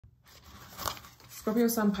Scorpio,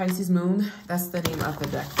 Sun, Pisces, Moon. That's the name of the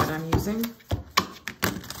deck that I'm using.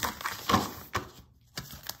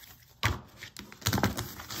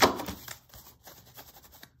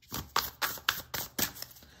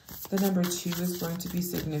 The number 2 is going to be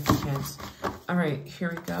significant. All right,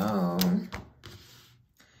 here we go.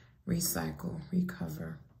 Recycle,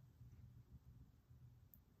 recover.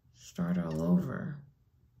 Start all over.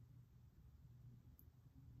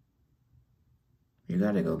 You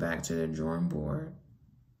got to go back to the drawing board.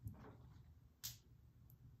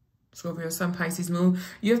 Scorpio, Sun, Pisces, Moon.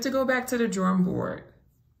 You have to go back to the drawing board.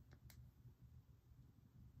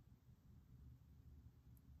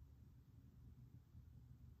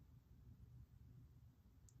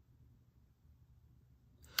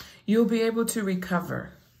 You'll be able to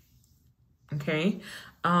recover, okay?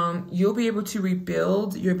 You'll be able to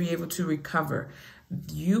rebuild. You'll be able to recover.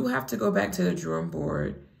 You have to go back to the drawing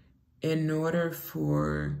board in order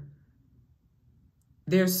for...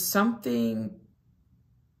 There's something...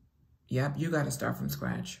 Yep, you got to start from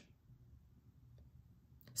scratch.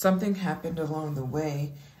 Something happened along the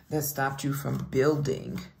way that stopped you from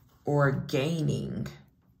building or gaining.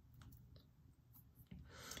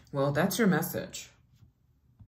 Well, that's your message.